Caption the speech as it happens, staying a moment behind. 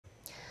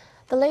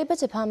The Labour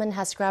Department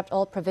has scrapped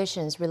all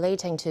provisions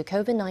relating to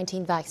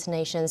COVID-19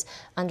 vaccinations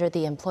under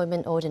the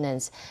Employment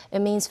Ordinance. It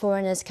means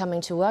foreigners coming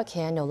to work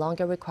here no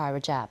longer require a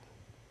jab.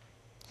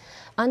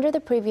 Under the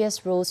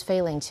previous rules,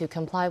 failing to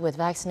comply with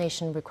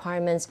vaccination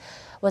requirements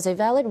was a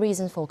valid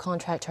reason for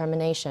contract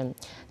termination.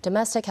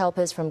 Domestic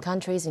helpers from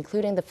countries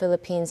including the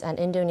Philippines and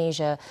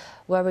Indonesia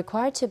were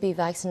required to be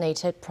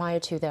vaccinated prior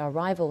to their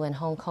arrival in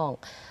Hong Kong.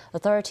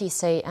 Authorities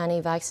say any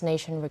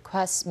vaccination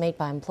requests made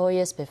by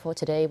employers before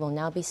today will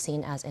now be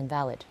seen as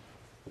invalid.